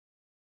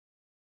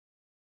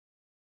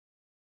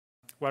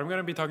What I'm going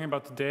to be talking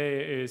about today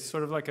is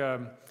sort of like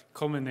a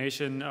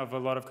culmination of a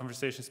lot of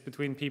conversations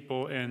between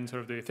people in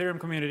sort of the Ethereum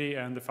community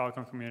and the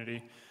Falcon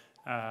community.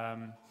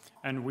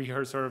 And we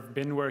have sort of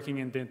been working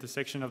in the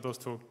intersection of those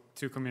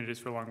two communities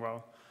for a long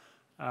while.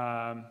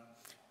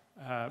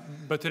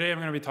 But today I'm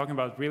going to be talking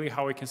about really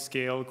how we can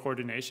scale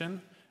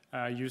coordination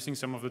using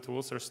some of the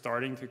tools that are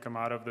starting to come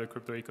out of the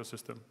crypto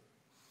ecosystem.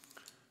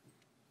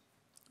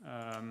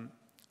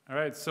 All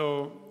right,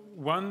 so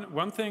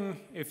one thing,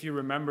 if you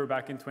remember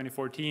back in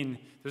 2014,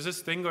 there's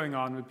this thing going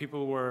on where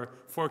people were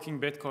forking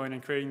Bitcoin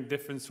and creating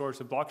different sorts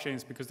of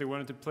blockchains because they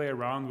wanted to play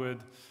around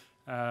with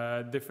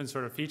different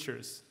sort of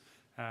features.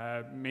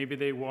 Maybe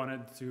they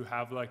wanted to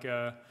have like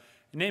a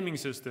naming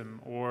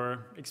system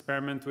or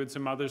experiment with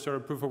some other sort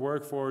of proof of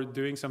work for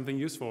doing something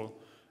useful,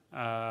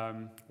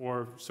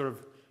 or sort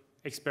of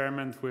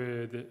experiment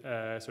with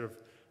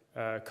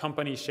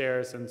company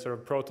shares and sort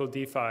of proto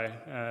DeFi,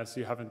 so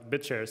you have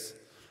BitShares,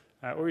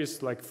 or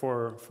just like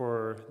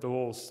for the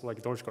lols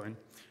like Dogecoin.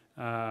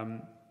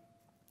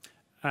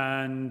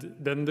 And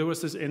then there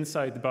was this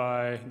insight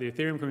by the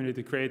Ethereum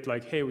community to create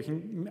like, hey, we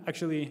can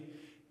actually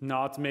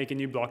not make a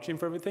new blockchain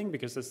for everything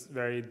because it's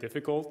very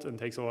difficult and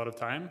takes a lot of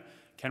time.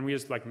 Can we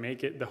just like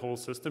make it the whole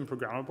system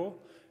programmable?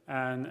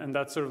 And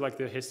that's sort of like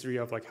the history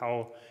of like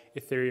how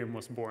Ethereum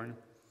was born.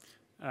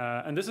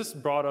 And this has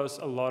brought us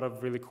a lot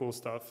of really cool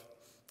stuff.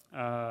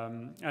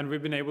 And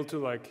we've been able to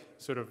like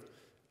sort of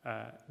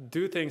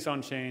do things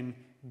on chain,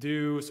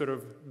 do sort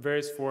of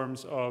various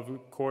forms of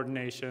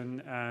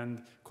coordination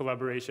and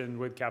collaboration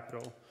with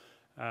capital.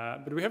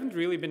 But we haven't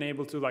really been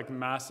able to like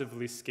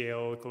massively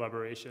scale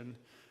collaboration.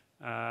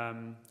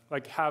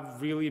 Like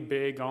have really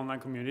big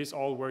online communities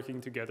all working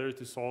together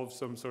to solve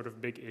some sort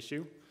of big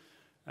issue.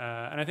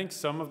 And I think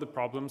some of the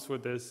problems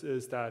with this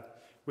is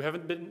that we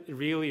haven't been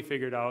really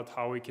figured out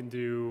how we can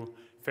do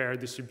fair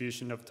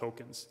distribution of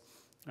tokens.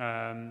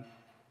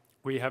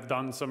 We have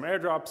done some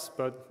airdrops,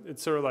 but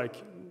it's sort of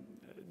like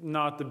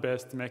not the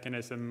best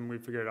mechanism we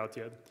figured out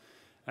yet.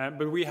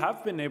 But we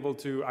have been able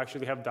to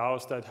actually have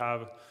DAOs that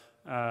have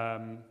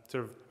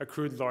sort of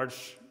accrued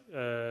large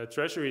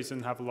treasuries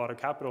and have a lot of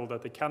capital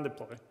that they can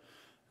deploy.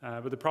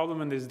 But the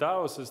problem in these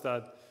DAOs is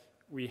that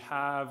we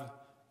have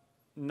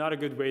not a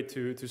good way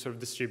to sort of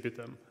distribute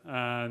them.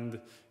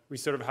 And we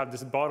sort of have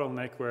this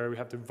bottleneck where we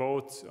have to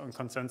vote on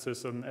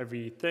consensus on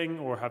everything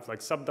or have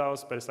like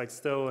sub-DAOs, but it's like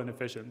still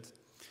inefficient.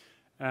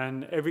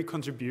 And every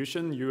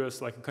contribution, you as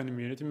like a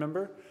community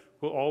member,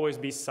 will always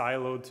be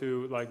siloed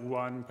to like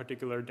one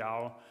particular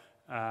DAO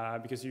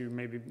because you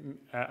maybe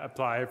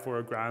apply for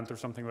a grant or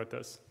something like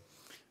this.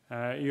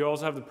 You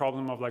also have the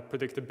problem of like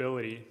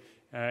predictability.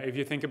 If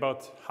you think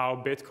about how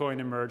Bitcoin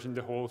emerged in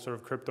the whole sort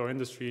of crypto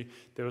industry,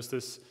 there was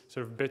this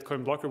sort of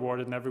Bitcoin block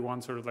reward and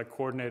everyone sort of like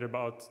coordinated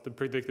about the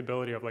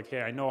predictability of like,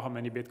 hey, I know how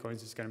many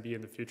Bitcoins is going to be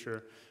in the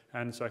future.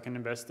 And so I can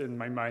invest in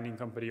my mining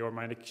company or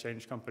my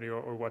exchange company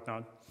or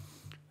whatnot.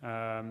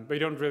 But you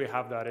don't really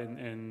have that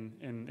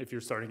if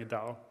you're starting a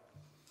DAO.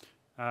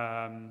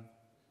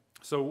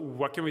 So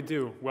what can we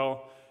do?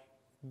 Well,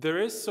 there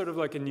is sort of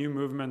like a new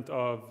movement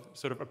of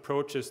sort of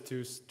approaches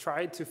to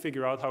try to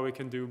figure out how we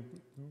can do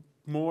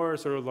more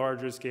sort of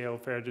larger scale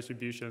fair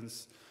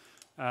distributions.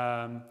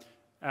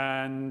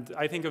 And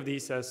I think of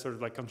these as sort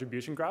of like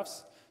contribution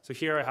graphs. So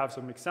here I have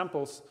some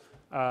examples.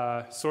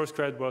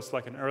 SourceCred was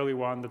like an early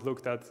one that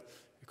looked at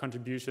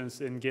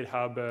contributions in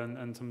GitHub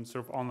and some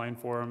sort of online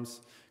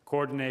forums.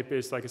 Coordinate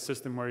is like a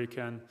system where you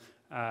can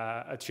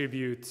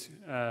attribute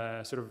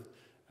sort of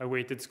a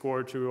weighted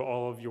score to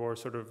all of your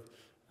sort of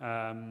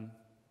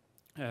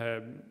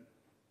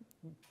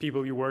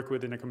people you work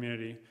with in a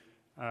community.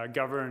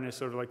 Govern is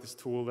sort of like this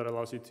tool that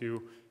allows you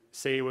to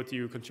say what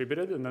you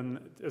contributed and then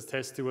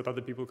attest to what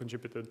other people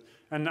contributed.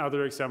 And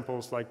other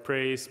examples like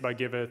Praise by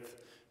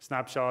Giveth,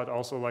 Snapshot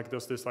also like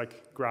does this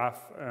like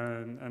graph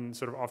and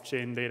sort of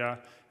off-chain data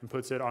and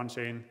puts it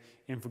on-chain.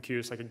 InfoQ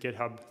is like a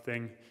GitHub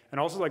thing. And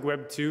also like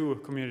Web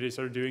 2 communities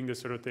are doing this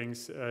sort of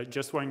things.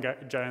 Just One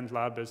Giant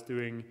Lab is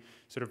doing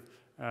sort of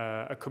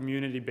a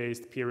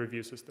community-based peer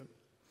review system.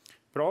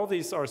 But all of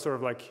these are sort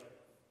of like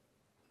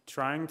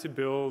trying to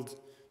build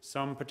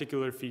some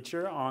particular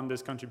feature on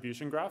this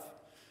contribution graph.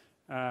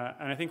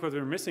 And I think what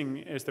we're missing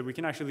is that we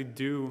can actually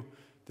do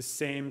the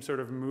same sort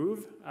of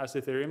move as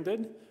Ethereum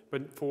did,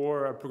 but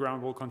for a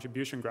programmable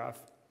contribution graph.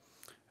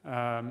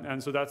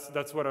 And so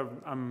that's what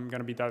I'm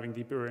going to be diving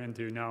deeper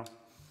into now.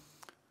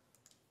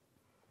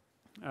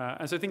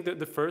 And so I think that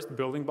the first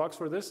building blocks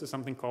for this is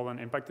something called an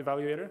impact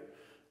evaluator.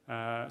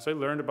 So I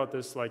learned about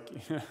this like,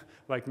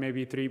 like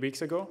maybe 3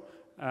 weeks ago.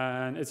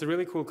 And it's a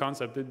really cool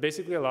concept. It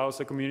basically allows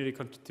a community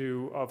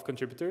of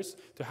contributors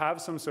to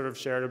have some sort of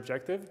shared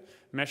objective,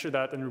 measure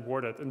that and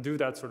reward it, and do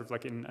that sort of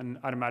like in an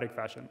automatic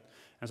fashion.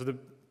 And so the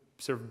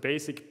sort of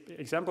basic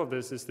example of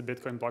this is the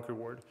Bitcoin block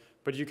reward.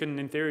 But you can,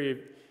 in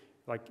theory,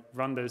 like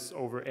run this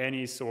over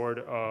any sort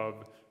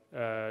of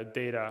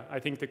data. I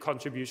think the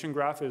contribution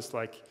graph is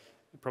like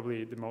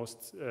probably the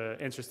most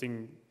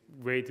interesting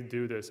way to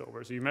do this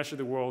over. So you measure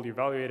the world, you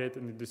evaluate it,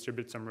 and you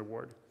distribute some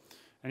reward.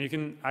 And you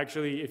can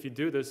actually, if you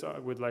do this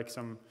with like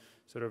some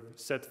sort of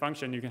set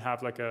function, you can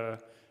have like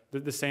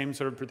the same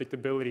sort of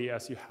predictability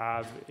as you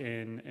have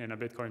in a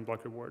Bitcoin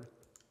block reward.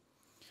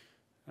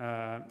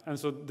 And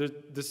so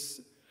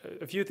there's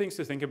a few things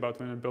to think about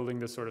when we're building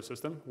this sort of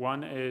system.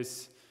 One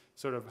is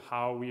sort of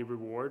how we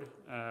reward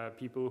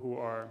people who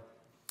are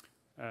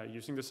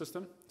using the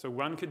system. So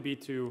one could be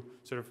to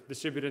sort of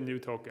distribute a new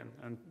token,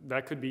 and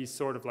that could be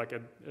sort of like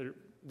a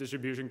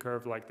distribution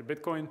curve like the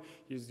Bitcoin.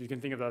 You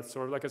can think of that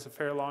sort of like as a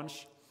fair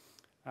launch.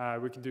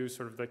 We could do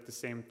sort of like the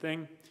same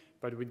thing,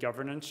 but with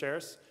governance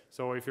shares.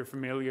 So if you're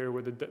familiar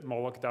with the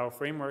Moloch DAO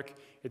framework,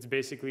 it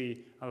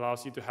basically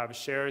allows you to have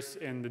shares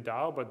in the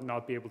DAO, but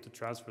not be able to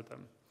transfer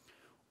them.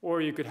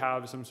 Or you could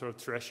have some sort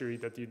of treasury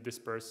that you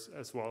disperse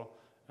as well.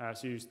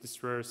 So you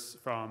disperse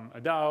from a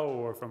DAO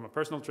or from a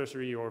personal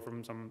treasury or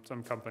from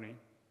some company.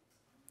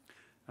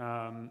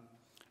 And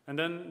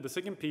then the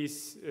second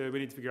piece we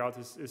need to figure out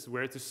is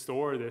where to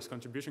store this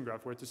contribution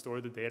graph, where to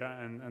store the data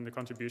and the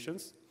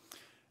contributions.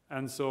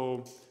 And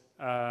so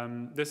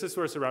this is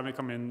where Ceramic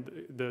come in,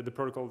 the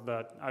protocol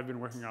that I've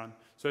been working on.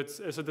 So it's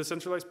a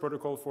decentralized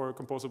protocol for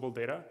composable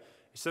data.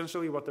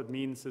 Essentially what that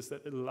means is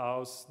that it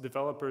allows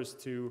developers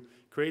to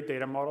create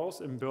data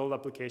models and build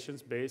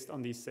applications based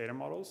on these data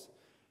models.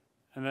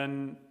 And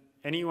then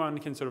anyone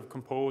can sort of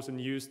compose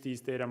and use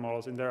these data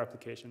models in their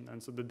application.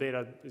 And so the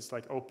data is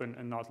like open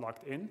and not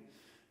locked in.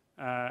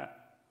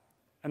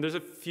 And there's a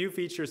few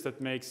features that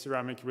make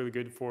Ceramic really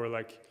good for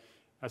like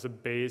as a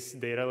base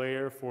data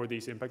layer for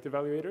these impact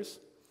evaluators.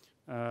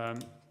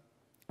 And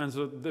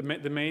so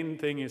the main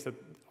thing is that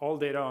all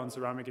data on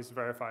Ceramic is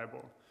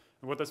verifiable.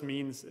 And what this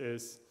means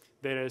is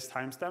data is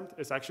timestamped.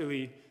 It's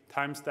actually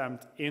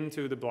timestamped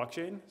into the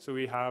blockchain. So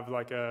we have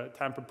like a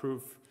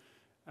tamper-proof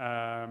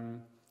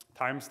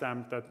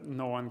timestamp that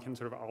no one can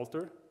sort of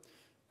alter.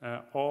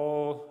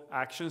 All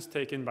actions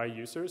taken by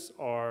users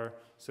are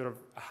sort of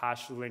a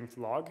hash-linked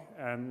log,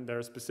 and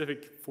they're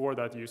specific for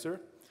that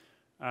user.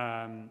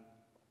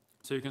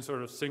 So you can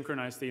sort of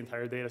synchronize the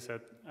entire data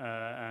set,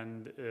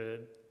 and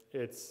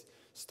it's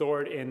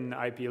stored in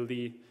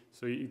IPLD,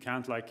 so you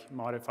can't like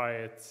modify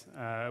it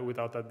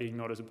without that being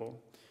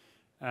noticeable.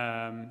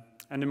 And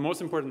the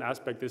most important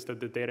aspect is that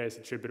the data is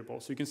attributable.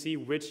 So you can see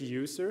which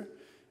user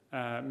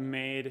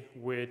made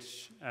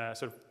which,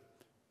 sort of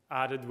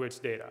added which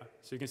data.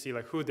 So you can see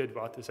like who did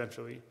what,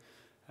 essentially.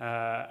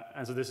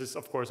 And so this is,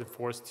 of course,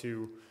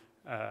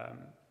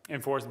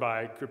 enforced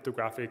by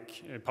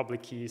cryptographic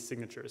public key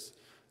signatures.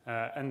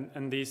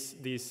 And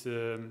these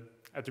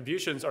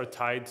attributions are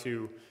tied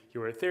to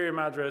your Ethereum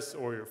address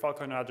or your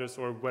Filecoin address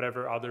or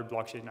whatever other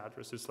blockchain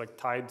address. It's like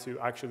tied to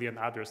actually an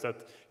address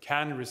that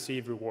can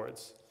receive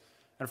rewards.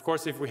 And of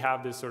course, if we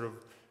have this sort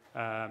of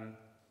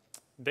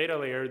data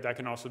layer, that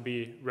can also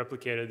be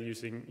replicated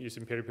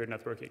using peer-to-peer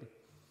networking.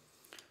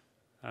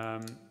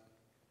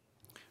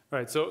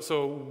 Right,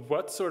 so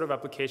what sort of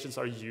applications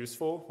are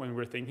useful when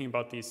we're thinking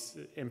about these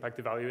impact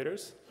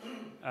evaluators?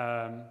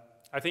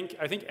 I think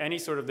any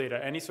sort of data,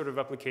 any sort of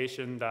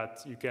application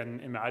that you can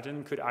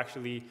imagine could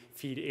actually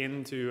feed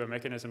into a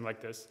mechanism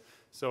like this.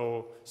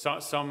 So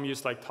some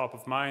use like top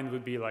of mind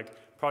would be like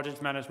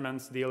project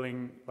management,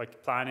 dealing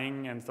like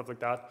planning and stuff like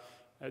that,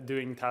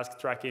 doing task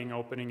tracking,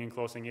 opening and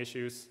closing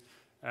issues,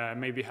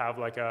 maybe have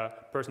like a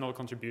personal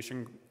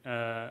contribution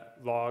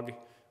log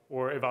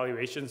or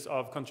evaluations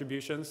of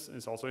contributions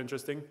is also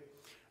interesting.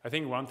 I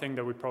think one thing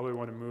that we probably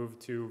want to move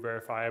to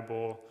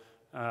verifiable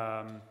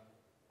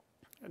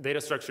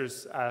data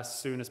structures as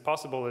soon as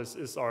possible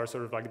is our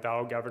sort of like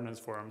DAO governance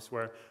forums,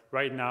 where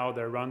right now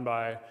they're run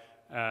by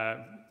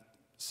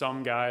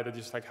some guy that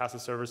just like has a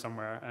server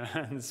somewhere,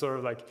 and sort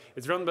of like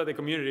it's run by the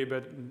community,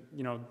 but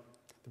you know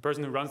the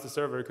person who runs the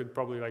server could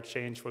probably like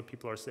change what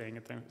people are saying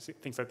and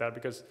things like that,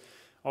 because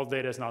all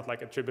data is not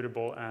like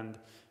attributable and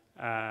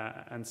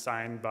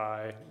signed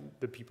by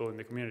the people in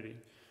the community.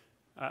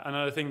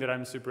 Another thing that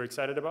I'm super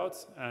excited about,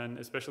 and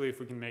especially if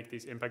we can make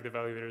these impact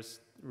evaluators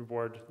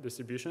reward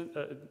distribution,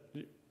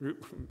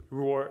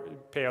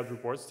 payout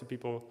rewards to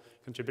people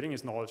contributing,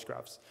 is knowledge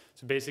graphs.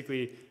 So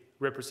basically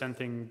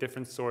representing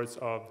different sorts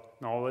of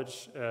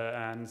knowledge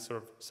and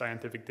sort of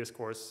scientific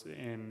discourse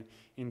in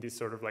these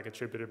sort of like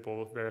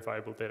attributable,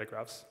 verifiable data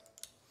graphs.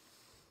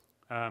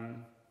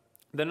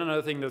 Then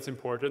another thing that's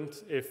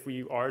important if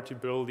we are to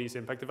build these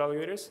impact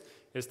evaluators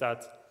is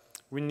that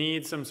we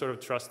need some sort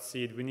of trust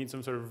seed. We need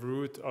some sort of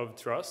root of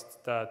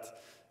trust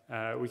that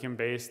we can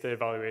base the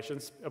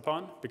evaluations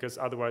upon, because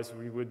otherwise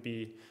we would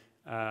be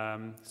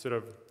sort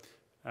of,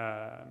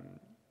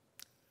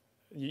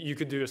 you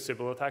could do a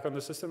Sybil attack on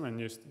the system and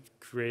just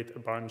create a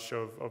bunch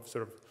of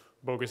sort of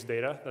bogus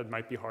data that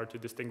might be hard to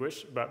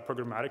distinguish, but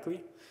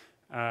programmatically.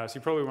 So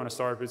you probably want to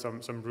start with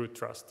some root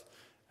trust.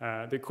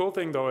 The cool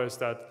thing though is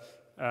that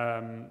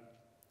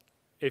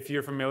if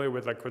you're familiar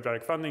with like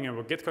quadratic funding and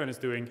what Gitcoin is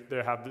doing,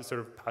 they have this sort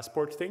of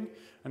passport thing,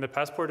 and the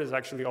passport is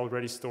actually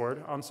already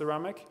stored on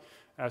Ceramic,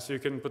 so you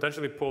can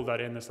potentially pull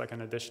that in as like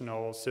an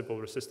additional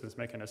Sybil resistance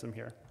mechanism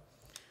here.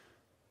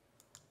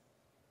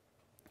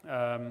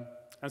 And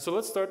so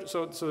let's start.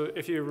 So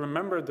if you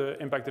remember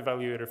the impact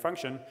evaluator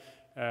function,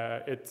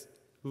 it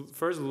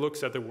first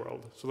looks at the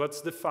world. So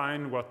let's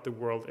define what the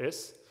world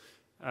is.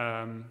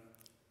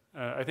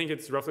 I think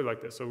it's roughly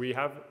like this. So we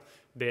have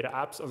data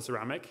apps on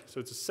Ceramic. So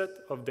it's a set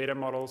of data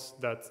models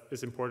that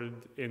is imported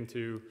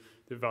into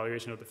the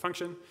evaluation of the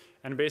function.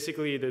 And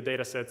basically, the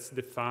data sets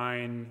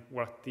define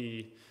what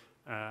the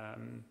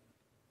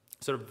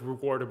sort of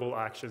rewardable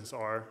actions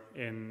are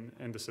in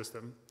the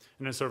system.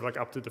 And then sort of like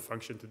up to the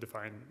function to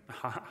define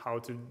how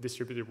to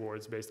distribute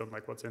rewards based on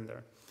like what's in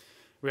there.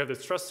 We have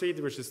this trust seed,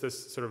 which is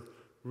this sort of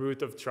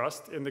root of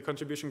trust in the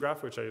contribution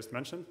graph, which I just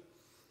mentioned.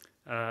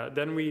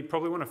 Then we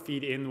probably want to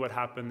feed in what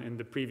happened in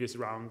the previous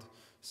round.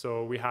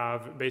 So we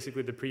have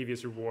basically the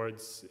previous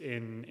rewards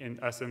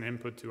as an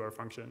input to our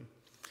function.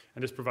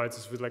 And this provides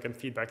us with like a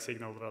feedback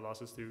signal that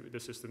allows us to the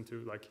system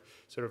to like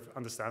sort of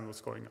understand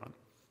what's going on.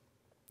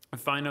 And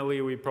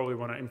finally, we probably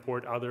want to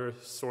import other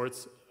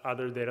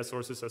data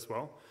sources as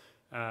well.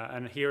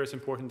 And here it's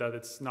important that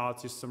it's not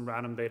just some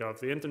random data of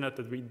the internet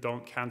that we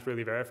can't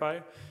really verify.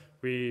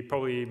 We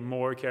probably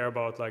more care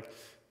about like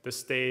the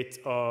state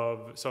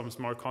of some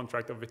smart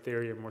contract of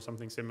Ethereum or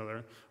something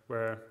similar,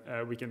 where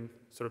we can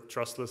sort of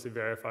trustlessly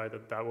verify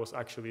that that was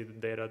actually the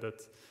data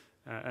that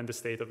and the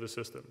state of the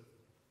system.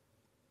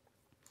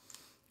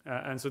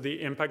 And so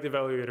the impact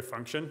evaluator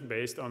function,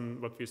 based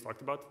on what we just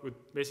talked about, would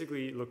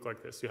basically look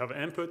like this. You have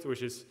an input,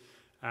 which is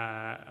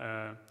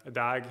a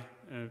DAG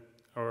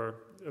or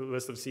a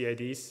list of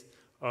CIDs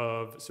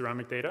of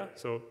Ceramic data.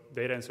 So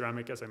data in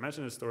Ceramic, as I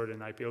mentioned, is stored in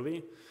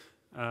IPLD.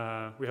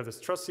 We have this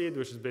trust seed,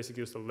 which is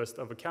basically just a list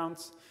of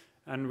accounts.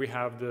 And we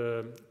have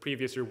the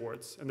previous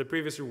rewards. And the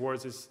previous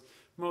rewards is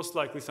most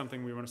likely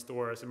something we want to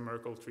store as a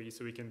Merkle tree,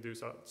 so we can do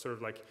sort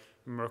of like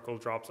Merkle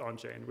drops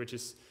on-chain, which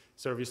is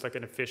sort of just like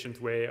an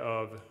efficient way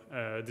of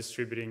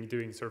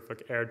doing sort of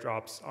like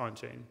airdrops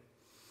on-chain.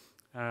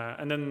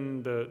 And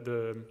then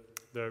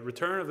the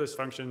return of this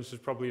function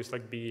should probably just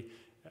like be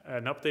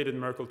an updated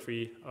Merkle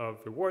tree of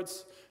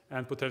rewards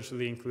and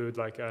potentially include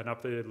like an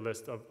updated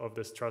list of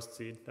this trust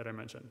seed that I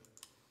mentioned.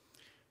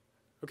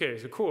 Okay,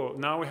 so cool.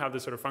 Now we have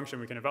this sort of function,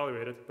 we can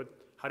evaluate it, but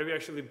how do we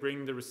actually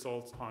bring the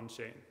results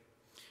on-chain?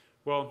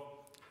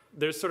 Well,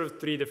 there's sort of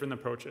three different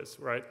approaches,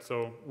 right?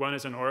 So one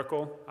is an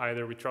oracle.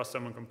 Either we trust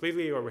someone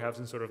completely or we have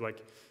some sort of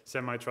like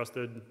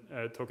semi-trusted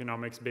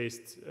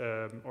tokenomics-based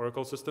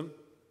oracle system.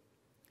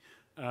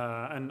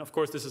 And of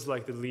course, this is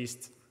like the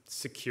least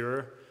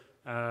secure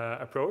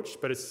approach,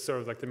 but it's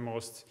sort of like the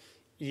most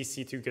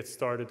easy to get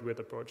started with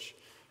approach.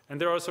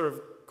 And there are sort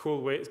of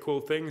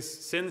cool things.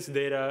 Since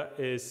data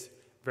is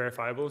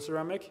verifiable in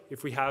Ceramic,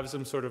 if we have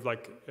some sort of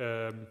like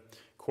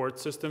court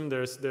system,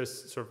 there's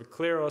sort of a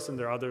clear-us, and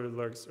there are other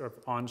like sort of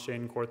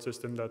on-chain court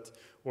system that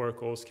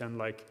oracles can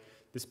like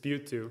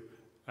dispute to.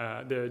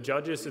 The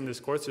judges in this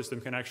court system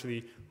can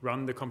actually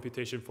run the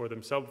computation for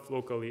themselves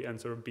locally and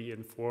sort of be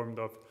informed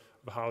of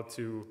how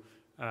to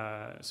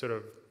sort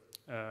of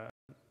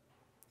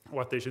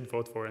what they should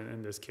vote for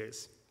in this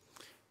case.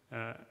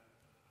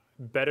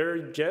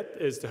 Better yet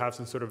is to have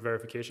some sort of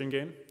verification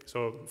game.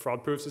 So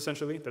fraud proofs,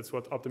 essentially. That's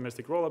what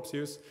optimistic rollups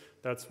use.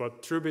 That's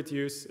what TrueBit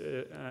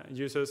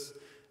uses.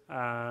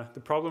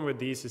 The problem with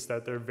these is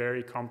that they're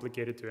very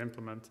complicated to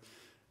implement.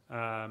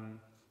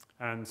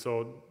 And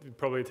so it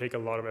probably take a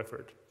lot of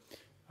effort.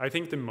 I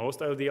think the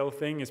most ideal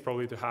thing is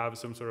probably to have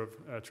some sort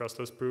of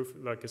trustless proof,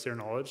 like a zero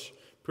knowledge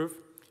proof,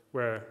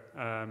 where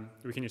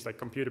we can just like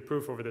compute a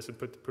proof over this and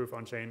put the proof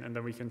on chain, and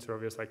then we can sort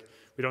of just like,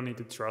 we don't need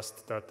to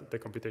trust that the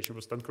computation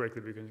was done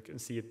correctly, we can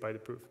see it by the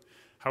proof.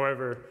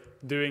 However,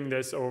 doing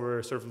this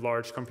over sort of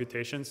large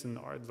computations in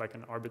like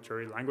an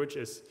arbitrary language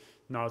is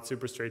not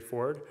super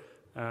straightforward.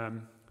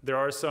 There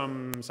are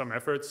some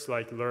efforts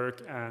like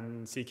Lurk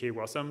and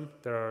CK-Wasm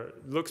that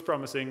looks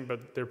promising,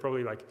 but they're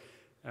probably like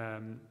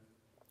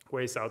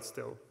ways out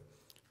still.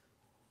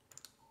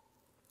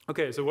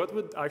 Okay, so what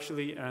would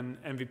actually an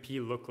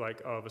MVP look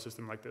like of a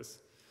system like this?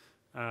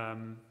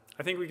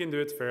 I think we can do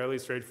it fairly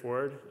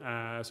straightforward,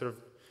 sort of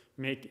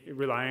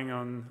relying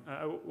on,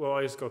 well,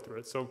 I'll just go through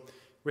it. So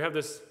we have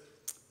this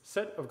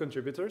set of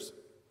contributors.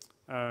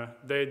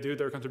 They do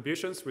their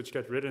contributions, which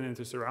get written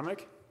into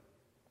Ceramic.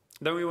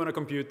 Then we want to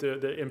compute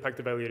the impact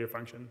evaluator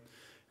function.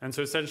 And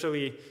so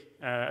essentially,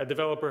 a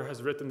developer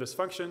has written this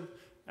function,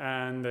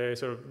 and they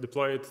sort of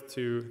deploy it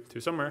to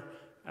somewhere,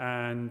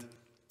 and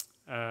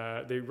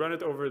they run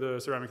it over the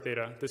Ceramic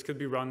data. This could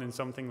be run in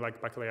something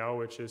like Bacalhau,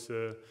 which is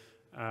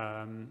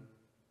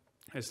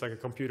it's like a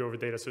compute over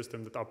data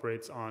system that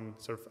operates on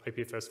sort of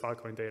IPFS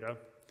Filecoin data.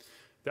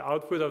 The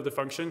output of the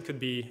function could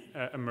be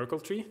a Merkle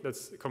tree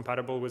that's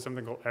compatible with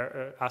something called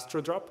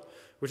AstroDrop,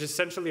 which is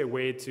essentially a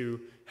way to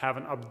have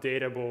an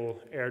updatable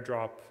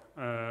airdrop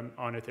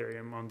on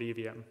Ethereum, on the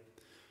EVM.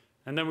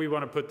 And then we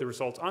want to put the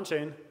results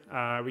on-chain.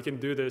 We can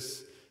do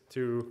this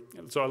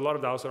so a lot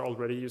of DAOs are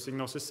already using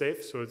Gnosis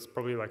Safe, so it's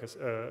probably like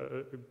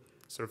a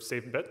sort of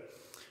safe bet.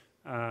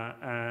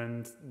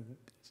 And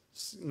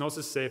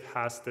Gnosis Safe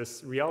has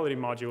this reality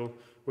module,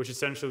 which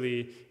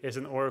essentially is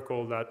an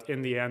oracle that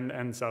in the end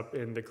ends up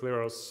in the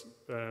Kleros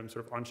sort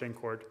of on-chain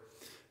court.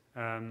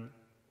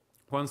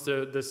 Once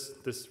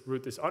this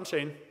root is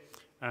on-chain,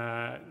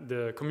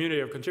 the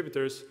community of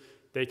contributors,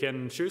 they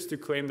can choose to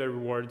claim their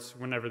rewards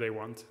whenever they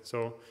want.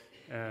 So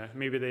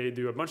maybe they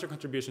do a bunch of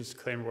contributions,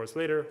 claim rewards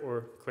later,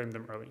 or claim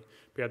them early.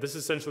 But yeah, this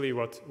is essentially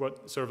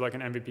what sort of like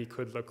an MVP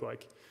could look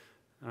like.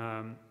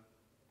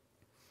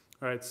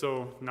 All right,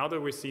 so now that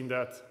we've seen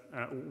that,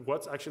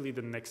 what's actually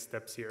the next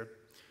steps here?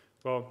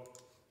 Well,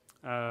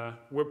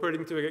 we're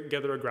putting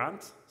together a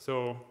grant.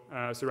 So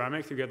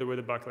Ceramic, together with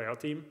the Black Layout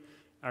team,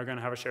 are going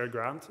to have a shared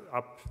grant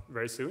up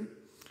very soon.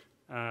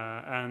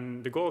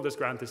 And the goal of this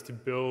grant is to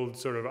build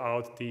sort of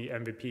out the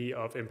MVP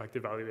of impact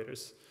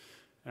evaluators.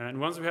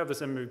 And once we have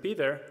this MVP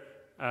there,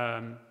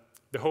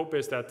 the hope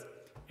is that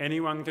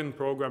anyone can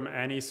program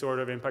any sort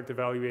of impact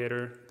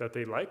evaluator that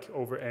they like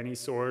over any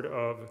sort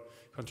of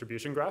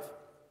contribution graph.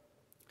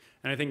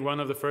 And I think one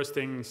of the first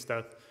things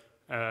that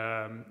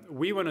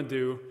we want to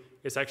do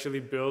is actually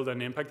build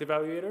an impact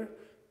evaluator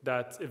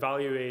that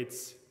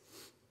evaluates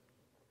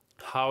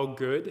how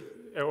good,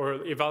 or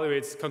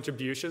evaluates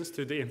contributions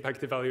to the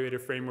impact evaluator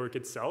framework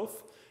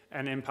itself,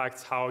 and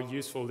impacts how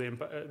useful the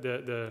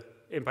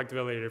impact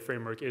evaluator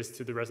framework is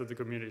to the rest of the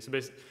community. So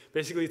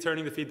basically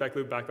turning the feedback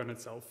loop back on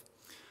itself.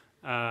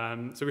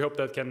 So we hope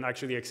that can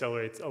actually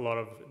accelerate a lot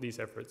of these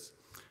efforts.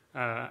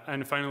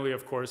 And finally,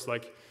 of course,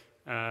 like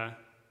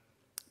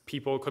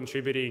people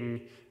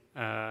contributing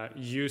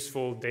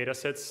useful data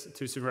sets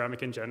to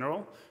Ceramic in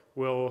general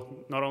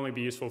will not only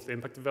be useful to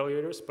impact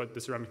evaluators, but the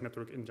Ceramic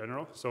network in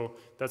general. So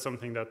that's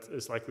something that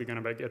is likely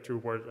going to get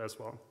rewarded as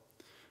well.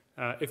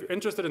 If you're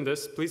interested in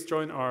this, please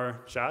join our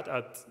chat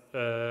at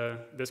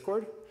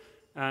Discord.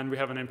 And we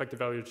have an impact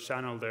evaluator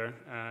channel there,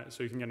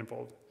 so you can get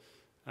involved.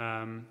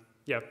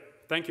 Yeah,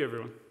 thank you,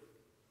 everyone.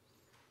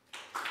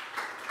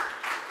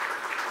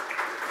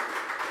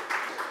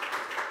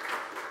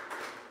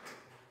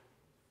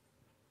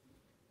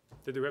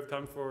 Did we have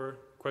time for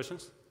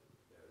questions?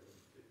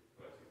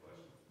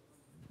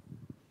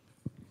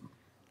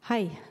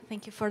 Hi,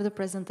 thank you for the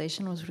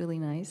presentation. It was really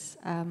nice.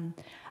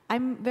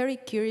 I'm very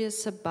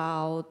curious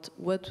about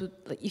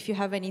if you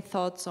have any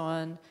thoughts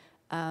on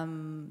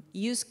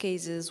use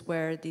cases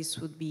where this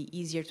would be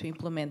easier to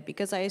implement,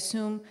 because I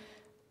assume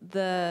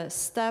the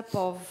step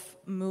of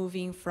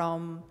moving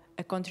from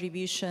a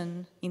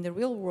contribution in the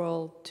real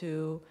world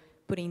to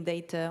putting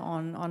data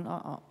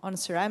on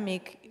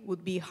Ceramic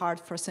would be hard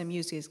for some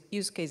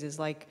use cases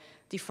like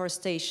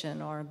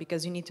deforestation, or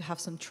because you need to have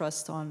some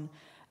trust on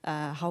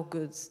how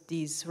good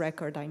these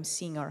record I'm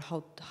seeing, or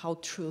how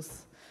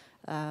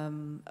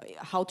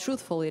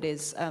truthful it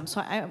is.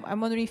 So I'm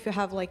wondering if you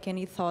have like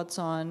any thoughts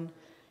on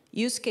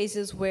use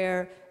cases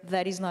where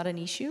that is not an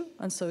issue,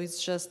 and so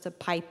it's just a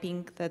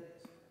piping that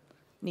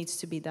needs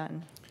to be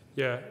done.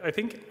 Yeah, I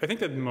think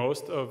that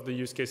most of the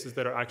use cases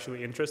that are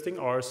actually interesting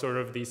are sort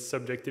of these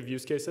subjective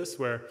use cases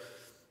where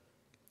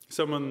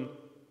someone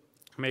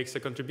makes a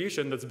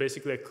contribution that's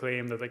basically a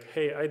claim that like,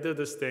 hey, I did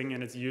this thing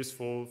and it's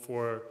useful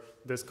for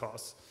this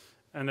cause.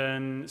 And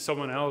then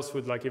someone else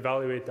would like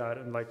evaluate that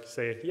and like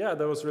say, yeah,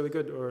 that was really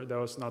good, or that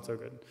was not so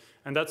good.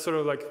 And that's sort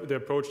of like the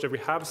approach that we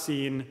have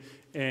seen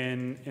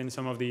in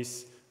some of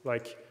these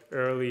like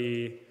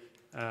early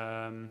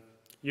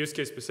use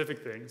case specific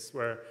things,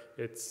 where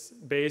it's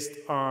based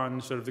on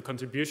sort of the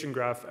contribution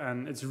graph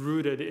and it's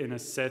rooted in a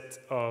set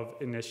of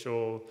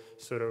initial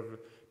sort of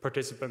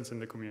participants in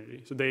the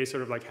community. So they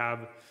sort of like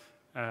have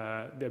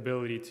the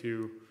ability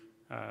to,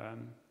 how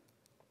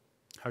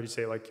do you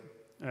say, like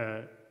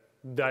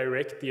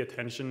direct the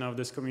attention of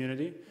this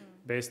community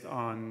based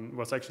on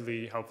what's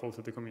actually helpful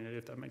to the community,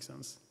 if that makes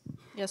sense.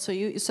 Yeah, so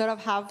you sort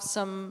of have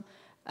some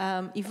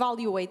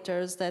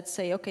evaluators that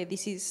say, okay,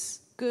 this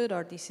is good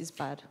or this is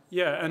bad.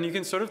 Yeah, and you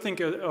can sort of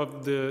think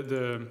of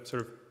the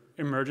sort of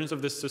emergence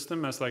of this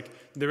system as like,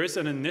 there is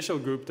an initial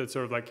group that's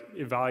sort of like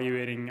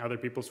evaluating other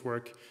people's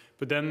work,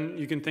 but then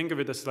you can think of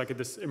it as like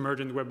this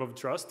emergent web of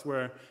trust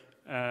where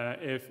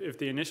if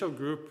the initial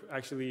group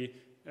actually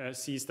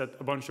sees that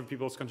a bunch of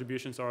people's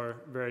contributions are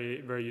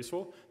very, very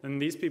useful, then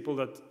these people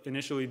that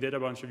initially did a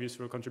bunch of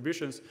useful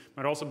contributions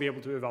might also be able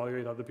to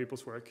evaluate other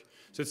people's work.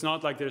 So it's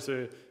not like there's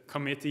a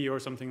committee or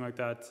something like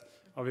that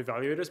of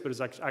evaluators, but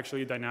it's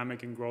actually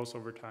dynamic and grows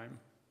over time.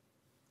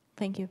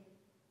 Thank you.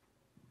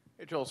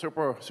 Hey, Joel,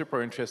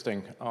 super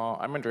interesting.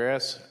 I'm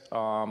Andreas.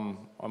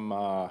 I'm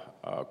a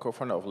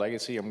co-founder of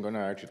Legacy. I'm going to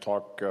actually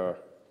talk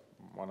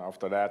one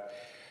after that.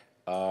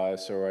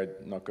 So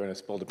I'm not going to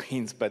spill the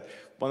beans, but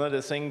one of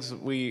the things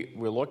we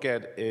look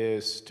at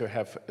is to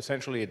have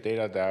essentially a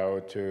data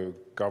DAO to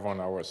govern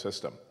our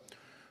system.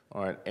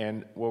 All right,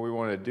 and what we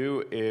want to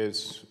do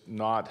is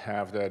not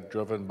have that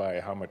driven by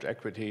how much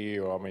equity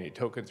or how many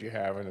tokens you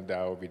have in a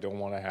DAO. We don't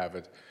want to have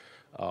it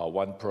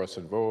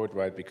one-person vote,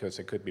 right, because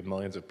there could be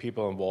millions of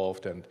people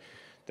involved, and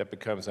that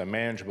becomes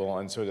unmanageable.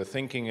 And so the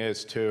thinking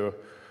is to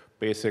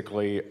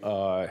basically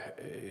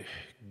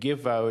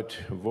give out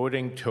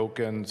voting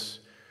tokens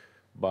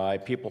by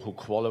people who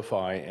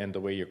qualify, and the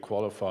way you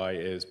qualify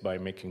is by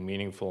making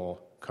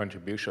meaningful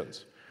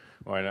contributions.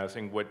 Right, I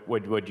think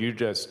what you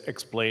just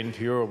explained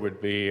here would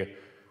be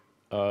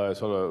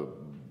sort of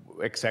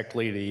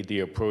exactly the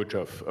approach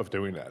of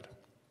doing that.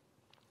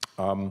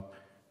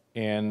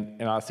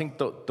 And I think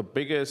the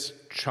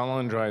biggest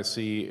challenge I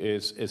see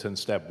is in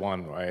step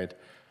one, right?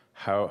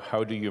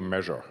 How do you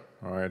measure,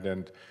 right?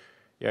 And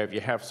yeah, if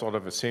you have sort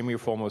of a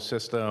semi-formal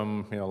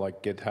system,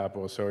 like GitHub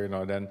or so,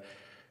 then,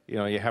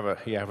 you have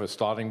a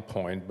starting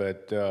point.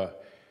 But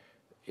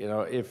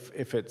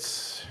if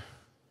it's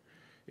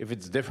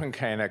different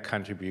kind of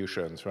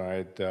contributions,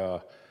 right?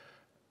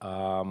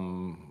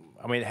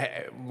 I mean,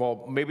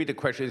 well, maybe the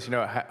question is,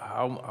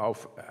 how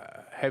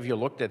have you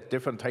looked at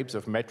different types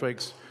of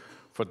metrics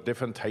for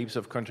different types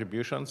of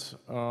contributions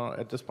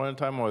at this point in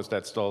time, or is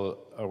that still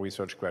a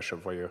research question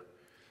for you?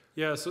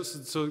 Yeah, so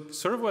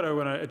sort of what I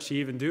want to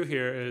achieve and do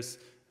here is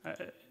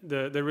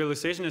the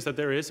realization is that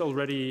there is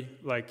already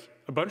like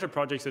a bunch of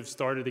projects that have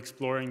started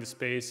exploring the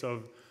space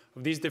of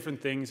these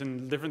different things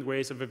and different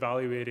ways of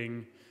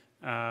evaluating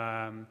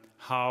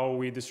how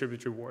we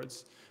distribute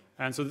rewards.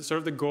 And so sort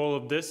of the goal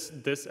of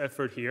this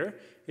effort here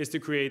is to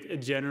create a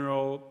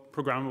general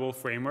programmable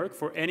framework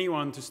for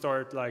anyone to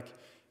start like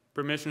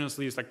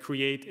permissionlessly just like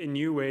create a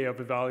new way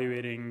of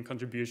evaluating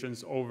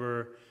contributions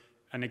over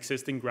an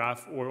existing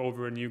graph or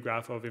over a new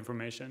graph of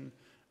information.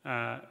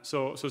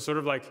 So sort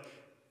of like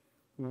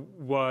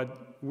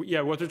what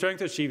we're trying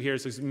to achieve here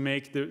is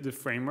make the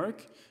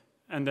framework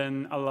and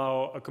then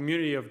allow a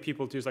community of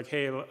people to just like,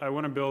 hey, I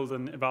want to build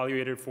an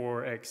evaluator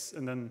for X,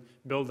 and then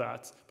build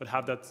that, but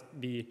have that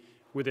be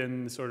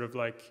within sort of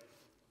like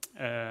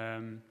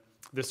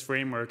this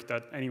framework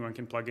that anyone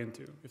can plug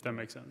into, if that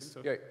makes sense.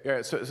 So.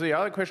 Yeah. So the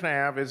other question I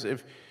have is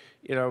if,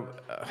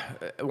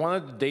 one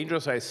of the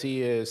dangers I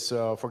see is,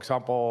 for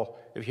example,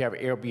 if you have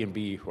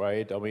Airbnb,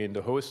 right? I mean,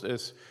 the host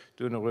is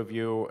doing a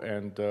review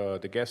and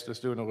the guest is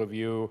doing a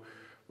review,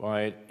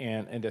 right?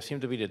 And there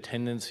seems to be the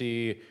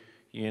tendency,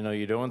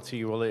 you don't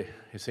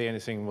say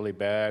anything really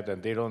bad,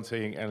 and they don't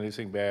say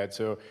anything bad.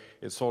 So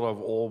it's sort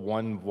of all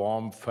one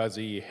warm,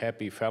 fuzzy,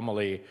 happy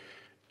family,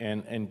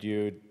 and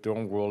you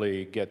don't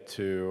really get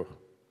to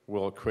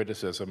real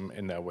criticism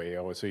in that way.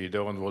 So you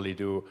don't really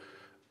do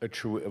a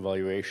true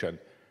evaluation.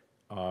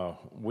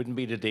 Wouldn't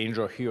be the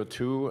danger here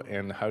too,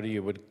 and how do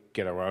you would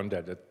get around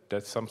that?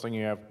 That's something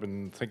you have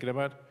been thinking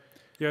about?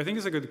 Yeah, I think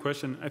it's a good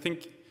question. I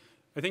think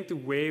the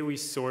way we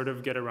sort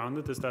of get around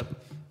it is that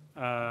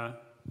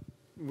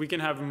we can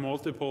have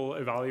multiple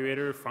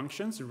evaluator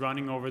functions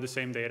running over the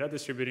same data,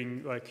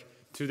 distributing like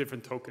two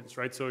different tokens,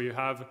 right? So you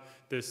have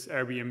this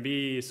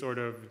Airbnb sort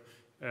of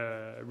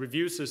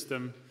review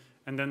system,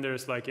 and then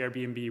there's like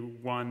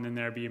Airbnb 1 and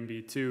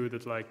Airbnb 2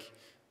 that like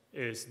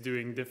is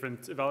doing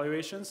different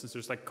evaluations, and so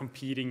there's like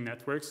competing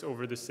networks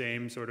over the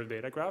same sort of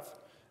data graph.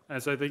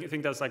 And so I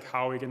think that's like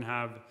how we can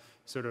have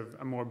sort of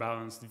a more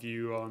balanced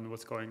view on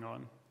what's going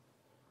on.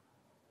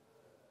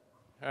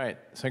 All right,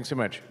 thanks so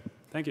much.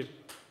 Thank you.